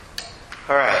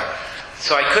All right.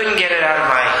 So I couldn't get it out of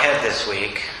my head this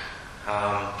week.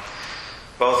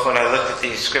 Both when I looked at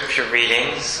these scripture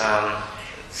readings.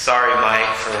 Sorry,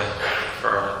 Mike,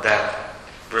 for that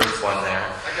Ruth one there.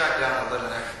 I got down to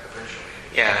Elimelech eventually.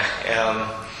 Yeah.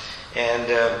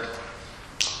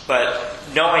 But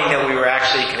knowing that we were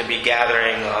actually going to be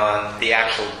gathering on the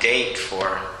actual date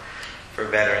for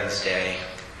Veterans Day,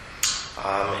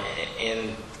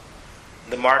 in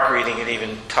the Mark reading, it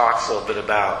even talks a little bit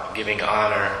about giving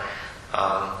honor.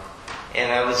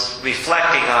 And I was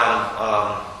reflecting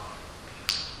on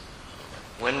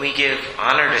when we give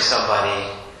honor to somebody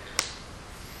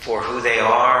for who they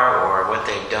are or what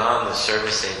they've done, the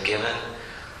service they've given,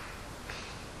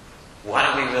 what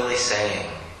are we really saying?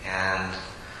 And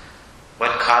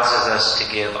what causes us to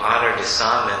give honor to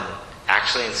some and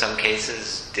actually in some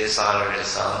cases dishonor to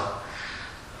some?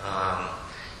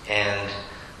 And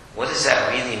what does that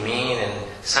really mean? And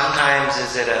sometimes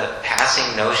is it a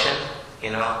passing notion,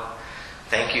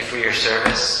 thank you for your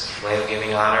service, way of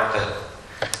giving honor, but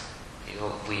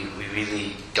we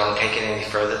really don't take it any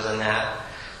further than that.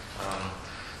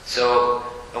 So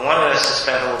I wanted us to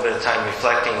spend a little bit of time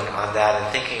reflecting on that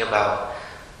and thinking about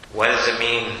what does it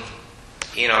mean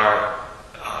in our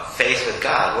faith with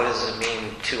God? What does it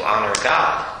mean to honor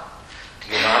God? To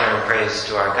give honor and praise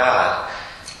to our God?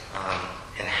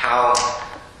 And how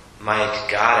might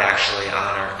God actually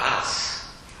honor us?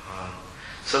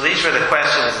 So these were the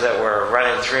questions that were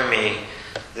running through me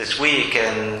this week,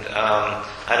 and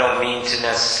I don't mean to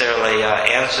necessarily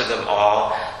answer them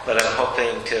all, but I'm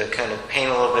hoping to kind of paint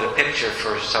a little bit of picture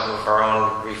for some of our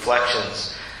own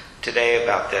reflections today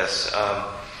about this.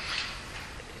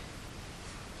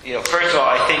 First of all,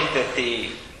 I think that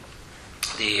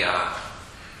the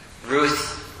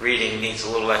Ruth reading needs a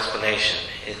little explanation.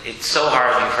 It's so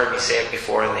hard. You've heard me say it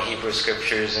before in the Hebrew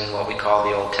Scriptures and what we call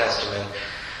the Old Testament.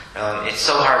 It's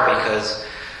so hard because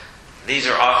these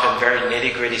are often very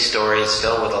nitty-gritty stories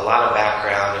filled with a lot of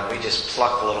background, and we just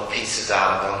pluck little pieces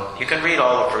out of them. You can read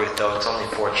all of Ruth, though. It's only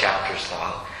 4 chapters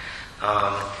long.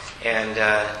 And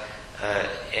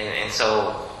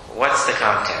so what's the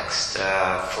context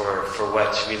for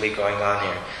what's really going on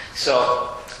here?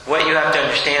 So what you have to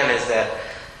understand is that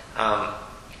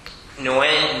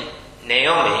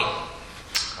Naomi,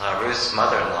 Ruth's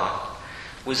mother-in-law,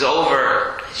 is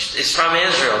from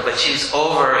Israel, but she's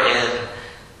over in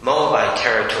Moabite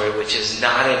territory, which is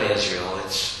not in Israel.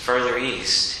 It's further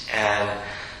east. And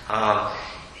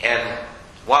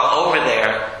while over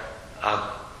there,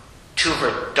 2 of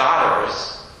her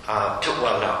daughters, not 2 of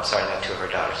her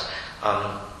daughters,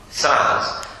 sons,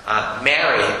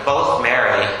 both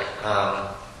marry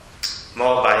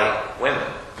Moabite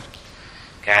women.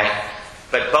 Okay?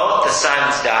 But both the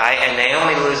sons die, and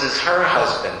Naomi loses her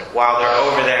husband while they're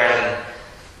over there, and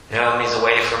Naomi's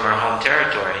away from her home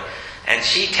territory. And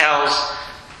she tells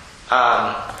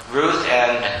Ruth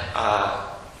and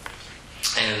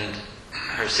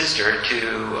her sister to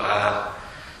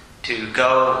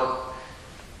go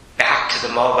back to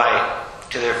the Moabite,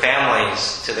 to their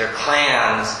families, to their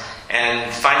clans,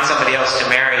 and find somebody else to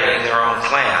marry in their own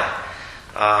clan.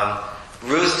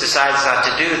 Ruth decides not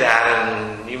to do that,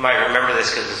 and you might remember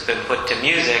this because it's been put to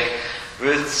music.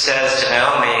 Ruth says to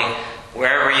Naomi,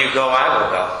 "Wherever you go, I will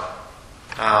go."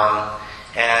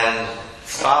 And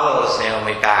follows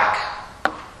Naomi back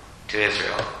to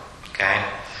Israel. Okay?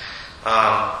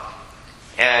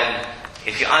 And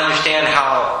if you understand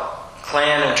how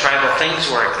clan and tribal things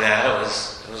work then, it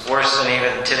was worse than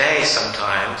even today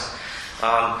sometimes.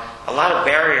 A lot of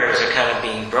barriers are kind of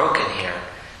being broken here.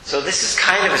 So this is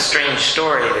kind of a strange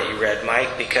story that you read,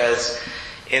 Mike, because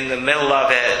in the middle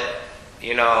of it,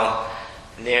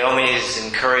 Naomi is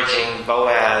encouraging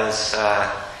Boaz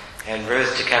and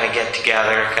Ruth to kind of get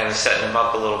together, kind of setting them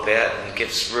up a little bit, and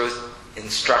gives Ruth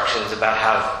instructions about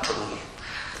how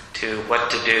to what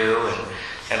to do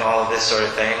and all of this sort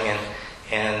of thing.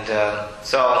 And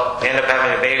so they end up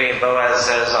having a baby, and Boaz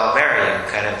says, "I'll marry you."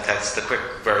 Kind of, that's the quick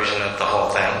version of the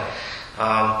whole thing.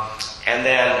 And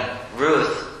then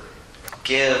Ruth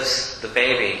gives the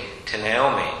baby to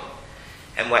Naomi.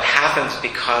 And what happens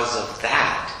because of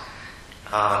that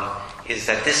is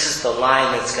that this is the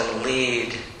line that's going to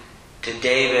lead to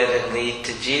David and lead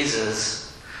to Jesus.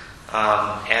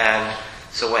 And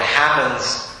so what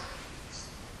happens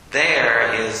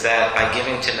there is that by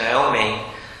giving to Naomi,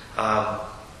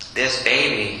 this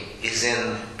baby is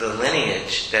in the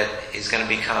lineage that is going to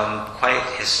become quite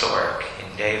historic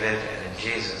in David and in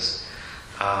Jesus.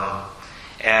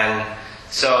 And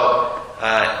so,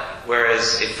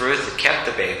 whereas if Ruth had kept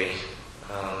the baby,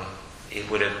 it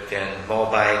would have been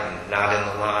Moabite and not in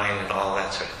the line and all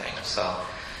that sort of thing. So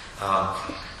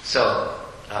So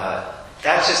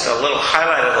that's just a little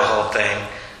highlight of the whole thing,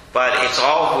 but it's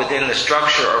all within the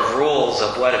structure of rules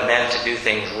of what it meant to do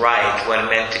things right, what it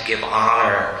meant to give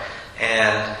honor,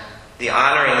 and the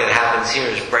honoring that happens here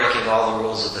is breaking all the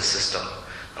rules of the system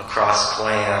across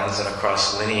clans and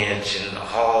across lineage and a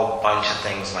whole bunch of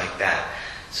things like that.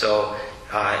 So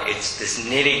it's this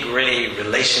nitty-gritty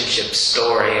relationship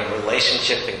story, and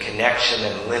relationship and connection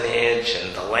and lineage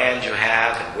and the land you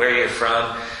have and where you're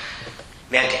from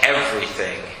meant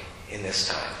everything in this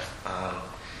time.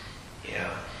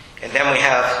 And then we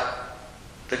have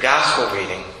the gospel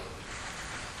reading,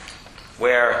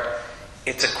 where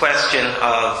it's a question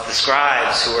of the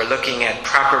scribes who are looking at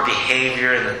proper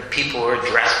behavior and the people who are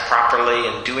dressed properly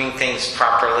and doing things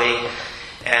properly,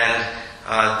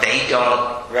 and they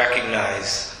don't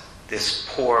recognize this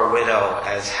poor widow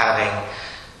as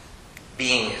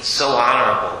being so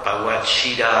honorable by what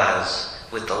she does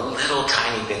with the little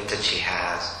tiny bit that she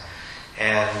has.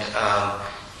 And,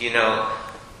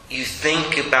 you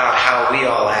think about how we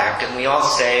all act, and we all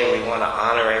say we want to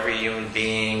honor every human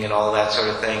being and all that sort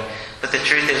of thing, but the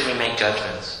truth is we make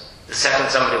judgments. The second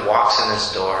somebody walks in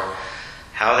this door,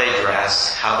 how they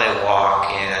dress, how they walk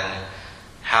in,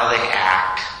 how they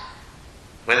act,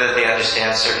 whether they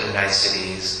understand certain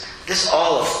niceties, this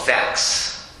all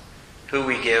affects who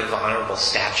we give honorable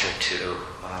stature to.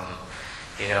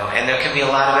 And there can be a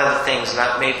lot of other things,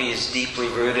 not maybe as deeply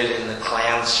rooted in the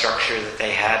clan structure that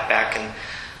they had back in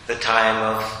the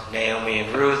time of Naomi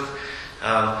and Ruth,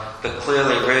 but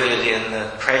clearly rooted in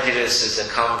the prejudices that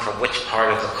come from which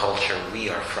part of the culture we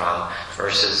are from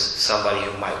versus somebody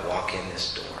who might walk in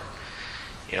this door.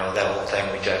 That old thing,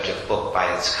 we judge a book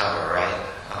by its cover,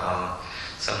 right?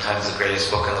 Sometimes the greatest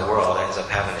book in the world ends up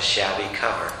having a shabby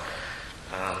cover.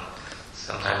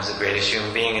 Sometimes the greatest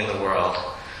human being in the world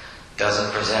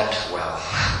doesn't present well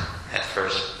at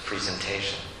first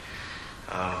presentation.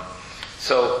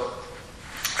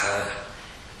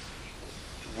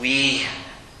 We,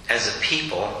 as a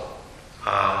people,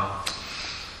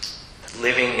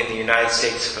 living in the United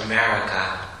States of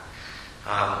America,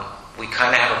 we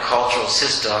kind of have a cultural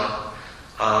system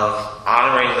of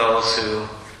honoring those who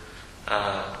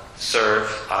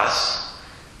serve us,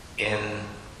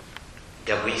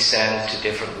 that we send to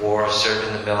different wars, serve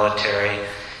in the military,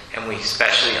 and we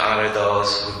especially honor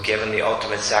those who've given the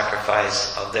ultimate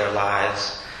sacrifice of their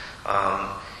lives,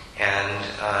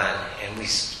 and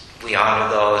we honor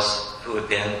those who have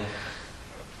been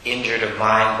injured of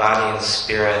mind, body, and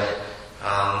spirit.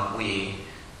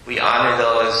 We honor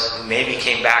those who maybe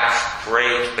came back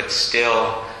great, but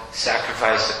still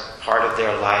sacrificed a part of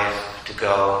their life to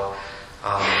go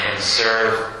and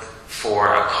serve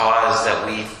for a cause that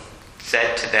we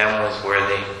said to them was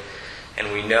worthy.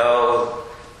 And we know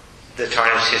the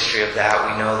tarnished history of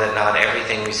that. We know that not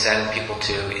everything we send people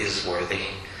to is worthy.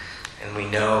 And we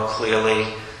know clearly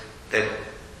that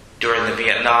during the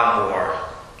Vietnam War,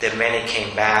 that many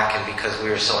came back, and because we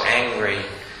were so angry,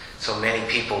 so many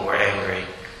people were angry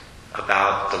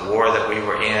about the war that we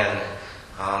were in,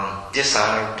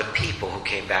 dishonored the people who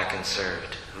came back and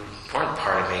served, who weren't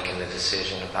part of making the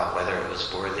decision about whether it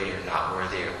was worthy or not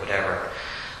worthy or whatever.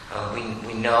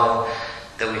 We know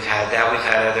that we've had that. We've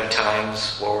had other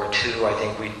times. World War II, I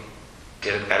think we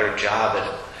did a better job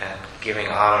at giving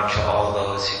honor to all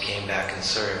those who came back and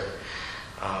served.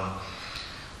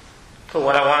 But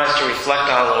what I want us to reflect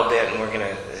on a little bit, and we're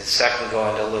going to second go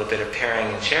into a little bit of pairing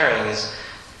and sharing, is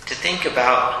to think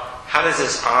about how does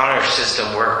this honor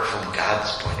system work from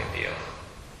God's point of view?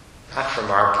 Not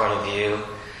from our point of view,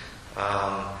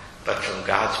 but from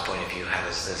God's point of view. How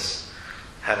does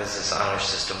this honor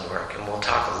system work? And we'll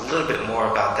talk a little bit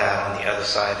more about that on the other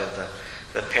side of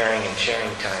the pairing and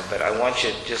sharing time. But I want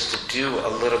you just to do a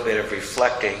little bit of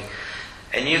reflecting.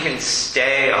 And you can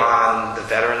stay on the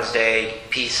Veterans Day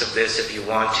piece of this if you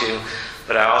want to,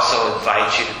 but I also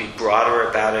invite you to be broader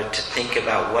about it, to think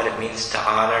about what it means to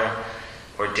honor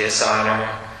or dishonor,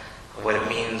 what it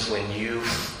means when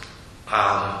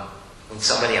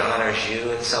somebody honors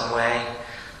you in some way.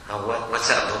 What's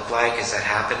that look like? Has that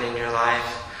happened in your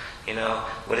life?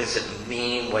 What does it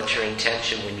mean? What's your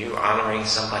intention when you're honoring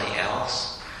somebody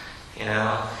else?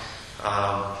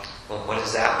 What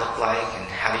does that look like? And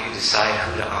how do you decide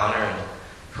who to honor and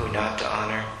who not to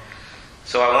honor?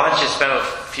 So I want you to spend a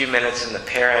few minutes in the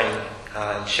pairing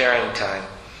and sharing time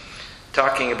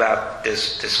talking about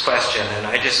this question. And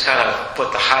I just kind of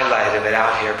put the highlight of it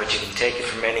out here, but you can take it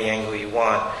from any angle you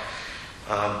want.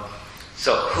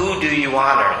 So who do you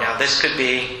honor? Now this could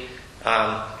be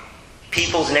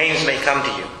people's names may come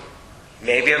to you.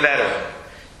 Maybe a veteran.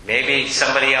 Maybe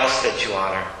somebody else that you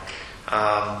honor.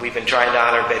 We've been trying to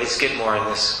honor Betty Skidmore in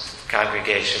this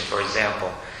congregation, for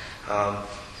example.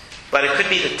 But it could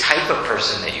be the type of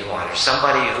person that you honor,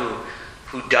 somebody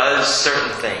who does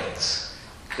certain things.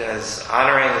 Because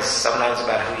honoring is sometimes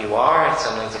about who you are, and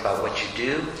sometimes about what you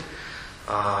do,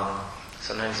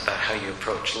 sometimes about how you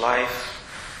approach life,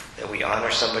 that we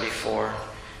honor somebody for.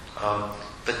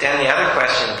 But then the other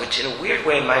question, which in a weird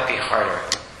way might be harder,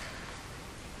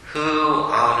 who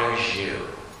honors you?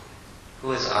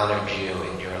 Who has honored you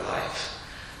in your life?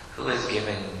 Who has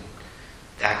given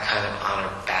that kind of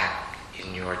honor back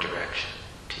in your direction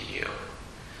to you?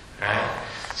 Right?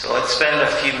 So let's spend a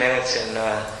few minutes in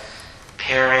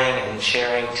pairing and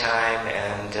sharing time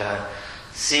and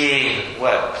see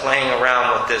what playing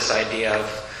around with this idea of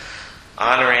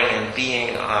honoring and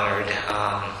being honored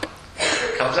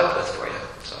comes up with for you.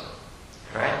 So,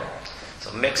 all right?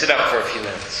 So mix it up for a few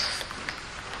minutes.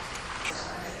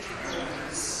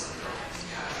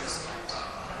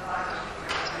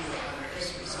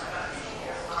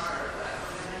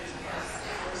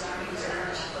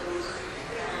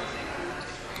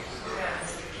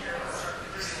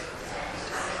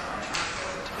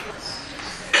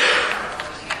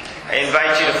 I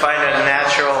invite you to find a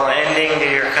natural ending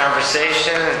to your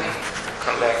conversation and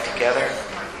come back together.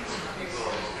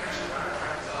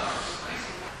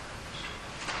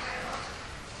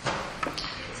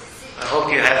 I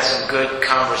hope you had some good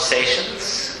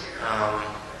conversations.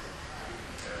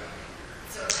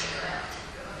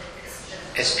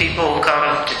 As people who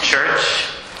come to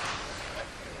church,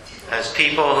 as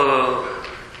people who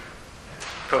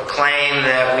proclaim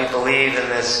that we believe in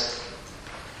this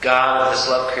God of this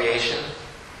love creation,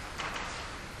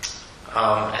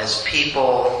 as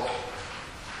people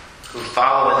who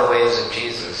follow in the ways of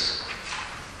Jesus,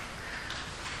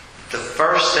 the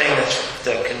first thing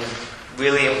that can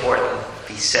really important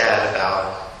be said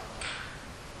about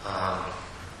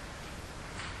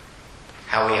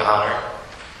how we honor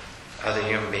other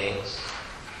human beings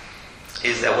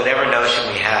is that whatever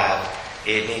notion we have,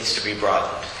 it needs to be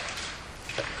broadened.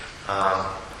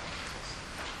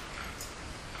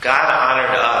 God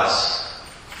honored us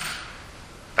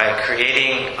by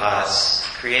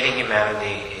creating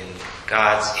humanity in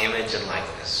God's image and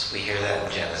likeness. We hear that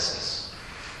in Genesis.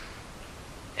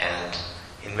 And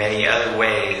in many other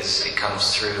ways, it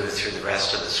comes through the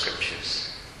rest of the scriptures.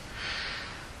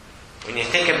 When you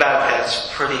think about it,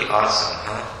 that's pretty awesome,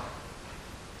 huh?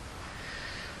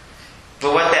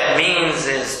 But what that means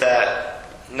is that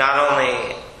not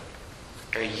only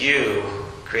are you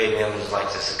creating the image and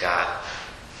likeness of God,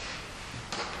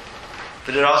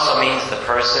 but it also means the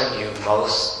person you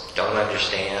most don't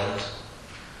understand,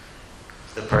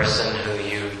 the person who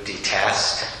you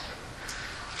detest,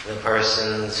 the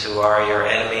persons who are your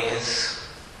enemies,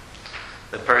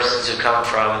 the persons who come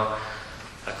from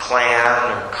a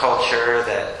clan or culture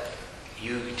that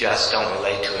you just don't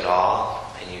relate to at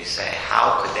all, and you say,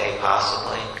 how could they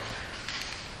possibly?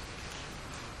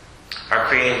 Are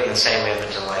created in the same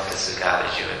image and likeness of God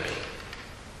as you and me.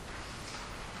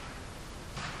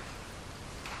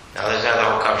 Now there's another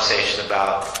whole conversation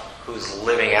about who's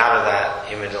living out of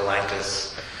that image and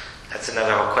likeness. That's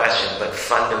another whole question. But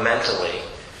fundamentally,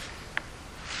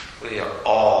 we are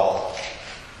all,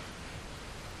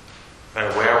 no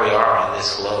matter where we are on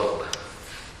this globe,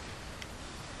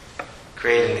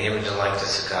 created in the image and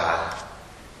likeness of God.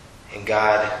 And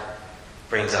God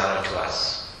brings honor to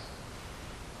us.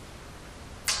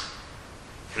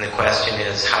 And the question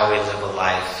is how we live a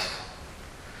life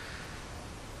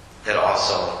that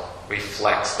also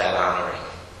reflects that honoring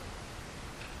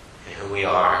in who we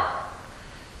are,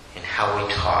 in how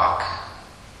we talk,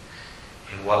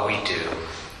 in what we do,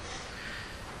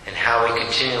 and how we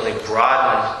continually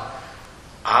broaden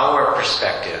our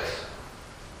perspective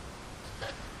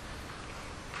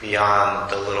beyond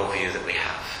the little view that we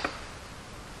have.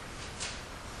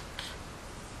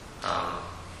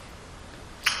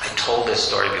 I told this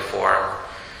story before.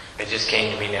 It just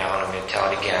came to me now, and I'm going to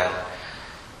tell it again.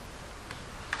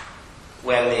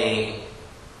 When the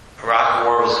Iraq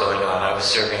War was going on, I was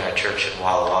serving our church in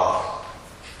Walla Walla.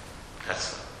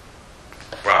 That's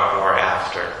the Iraq War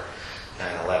after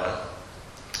 9/11.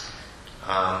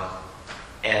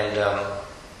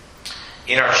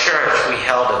 In our church, we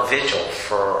held a vigil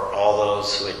for all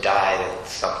those who had died at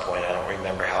some point. I don't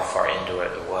remember how far into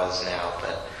it was now,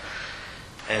 but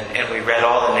and we read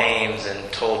all the names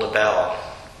and tolled a bell.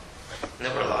 And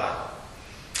there were a lot.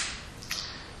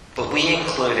 But we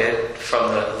included,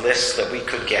 from the list that we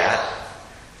could get,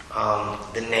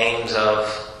 the names of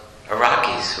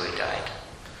Iraqis who had died.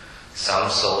 Some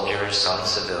soldiers, some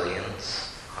civilians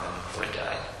who had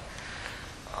died.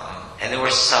 And there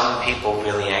were some people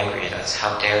really angry at us.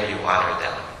 How dare you honor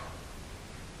them?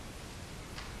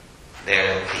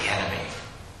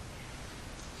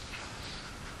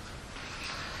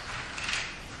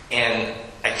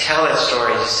 tell that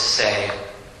story just to say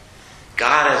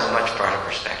God has a much broader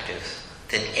perspective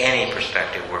than any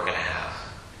perspective we're going to have.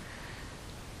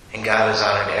 And God has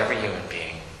honored every human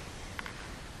being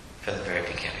from the very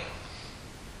beginning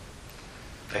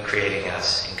by creating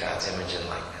us in God's image and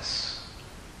likeness.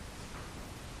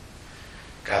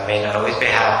 God may not always be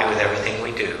happy with everything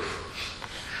we do,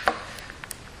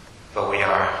 but we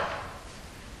are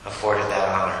afforded that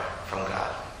honor from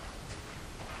God.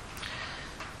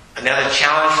 Another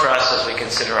challenge for us as we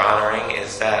consider honoring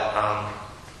is that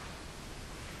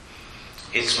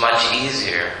it's much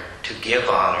easier to give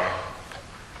honor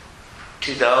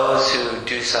to those who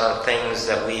do some things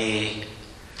that we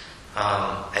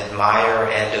admire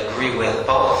and agree with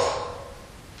both.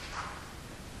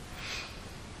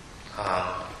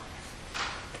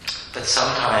 But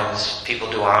sometimes people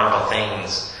do honorable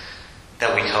things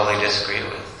that we totally disagree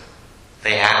with.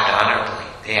 They act honorably.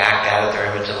 They act out of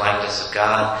their image and likeness of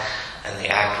God, and they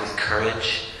act with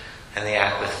courage, and they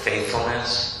act with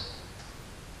faithfulness.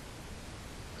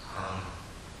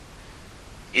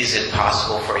 Is it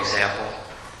possible, for example,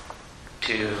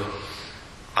 to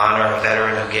honor a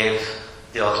veteran who gave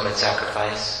the ultimate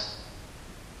sacrifice,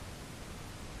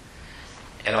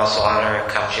 and also honor a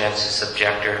conscientious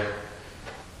objector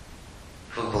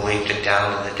who believed it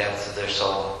down to the depths of their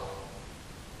soul?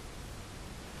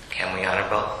 Can we honor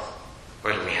both?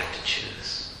 Or do we have to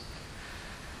choose?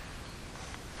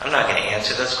 I'm not going to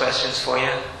answer those questions for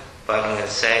you, but I'm going to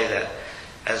say that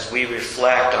as we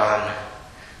reflect on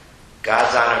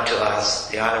God's honor to us,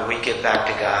 the honor we give back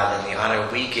to God, and the honor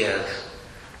we give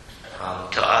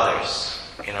to others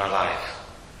in our life,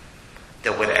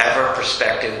 that whatever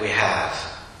perspective we have,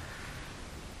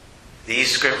 these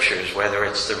scriptures, whether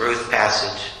it's the Ruth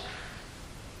passage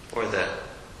or the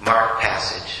Mark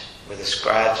passage, where the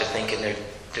scribes are thinking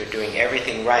they're doing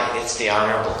everything right, it's the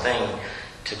honorable thing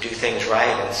to do things right,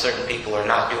 and certain people are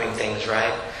not doing things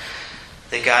right,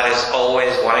 that God is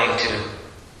always wanting to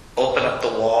open up the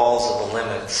walls of the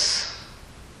limits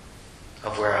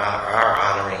of where our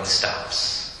honoring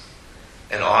stops,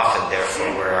 and often,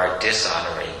 therefore, where our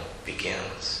dishonoring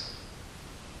begins.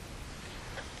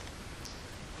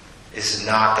 This is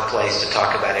not the place to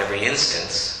talk about every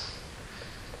instance.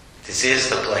 This is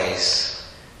the place,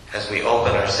 as we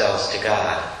open ourselves to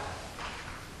God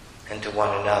and to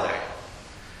one another,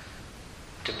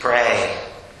 to pray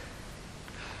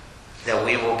that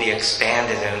we will be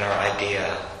expanded in our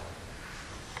idea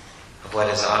of what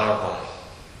is honorable,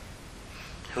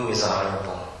 who is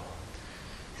honorable,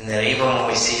 and that even when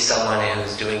we see someone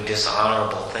who's doing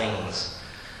dishonorable things,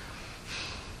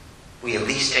 we at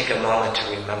least take a moment to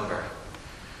remember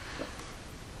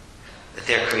that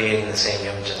they're creating the same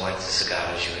image and likeness of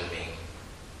God as you and me.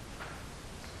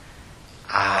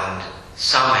 And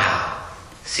somehow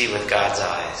see with God's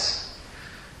eyes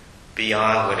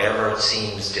beyond whatever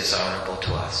seems dishonorable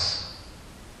to us,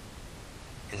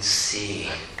 and see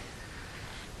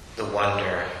the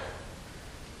wonder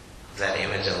of that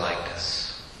image and likeness.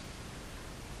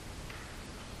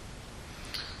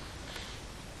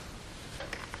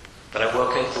 But I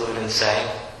will conclude and say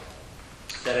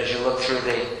that as you look through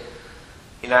the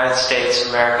United States of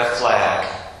America flag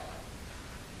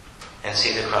and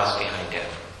see the cross behind it,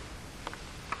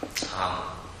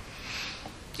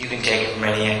 you can take it from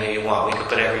any angle you want. We could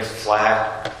put every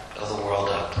flag of the world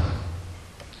up.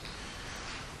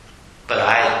 But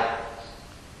I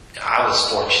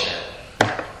was fortunate.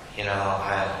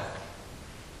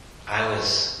 I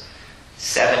was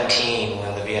 17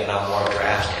 when the Vietnam War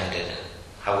draft ended.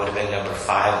 I would have been number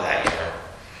 5 that year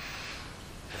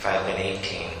if I had been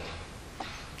 18.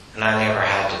 And I never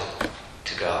had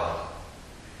to go.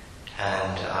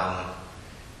 And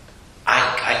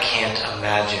I can't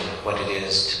imagine what it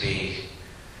is to be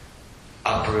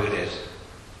uprooted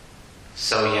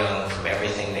so young from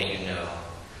everything that you know,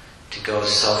 to go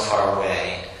so far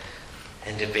away,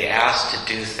 and to be asked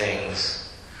to do things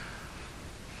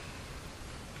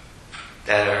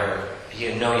that no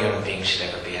human being should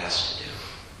ever be asked to do.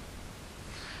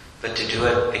 But to do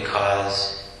it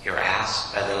because you're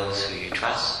asked by those who you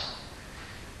trust,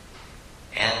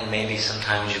 and maybe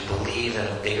sometimes you believe in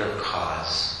a bigger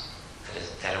cause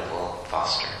that it will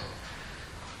foster.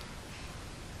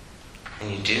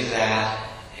 And you do that,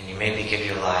 and you maybe give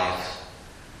your life,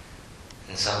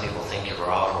 and some people think you were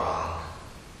all wrong.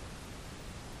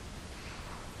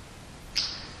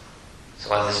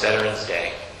 So on this Veterans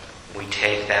Day, we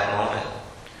take that moment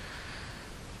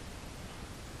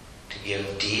to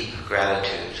give deep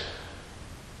gratitude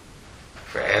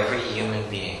for every human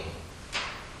being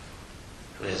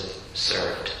who has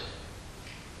served,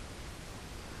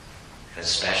 and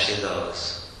especially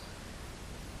those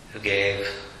who gave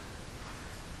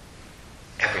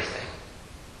everything.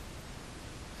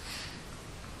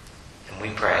 And we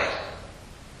pray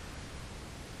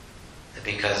that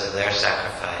because of their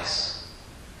sacrifice,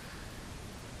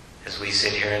 as we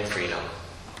sit here in freedom,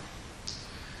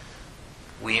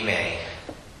 we may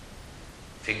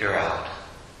figure out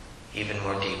even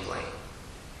more deeply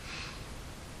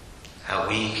how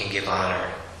we can give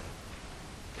honor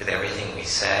with everything we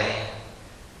say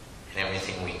and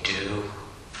everything we do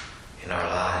in our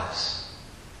lives,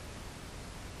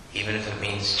 even if it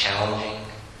means challenging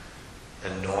the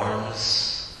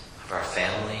norms of our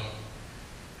family,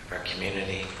 of our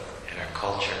community, and our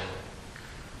culture,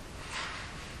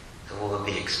 that will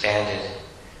be expanded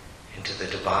into the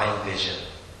divine vision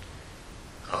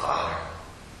of honor.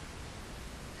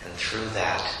 And through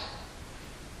that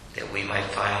we might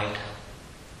find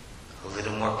a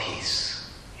little more peace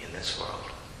in this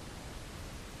world.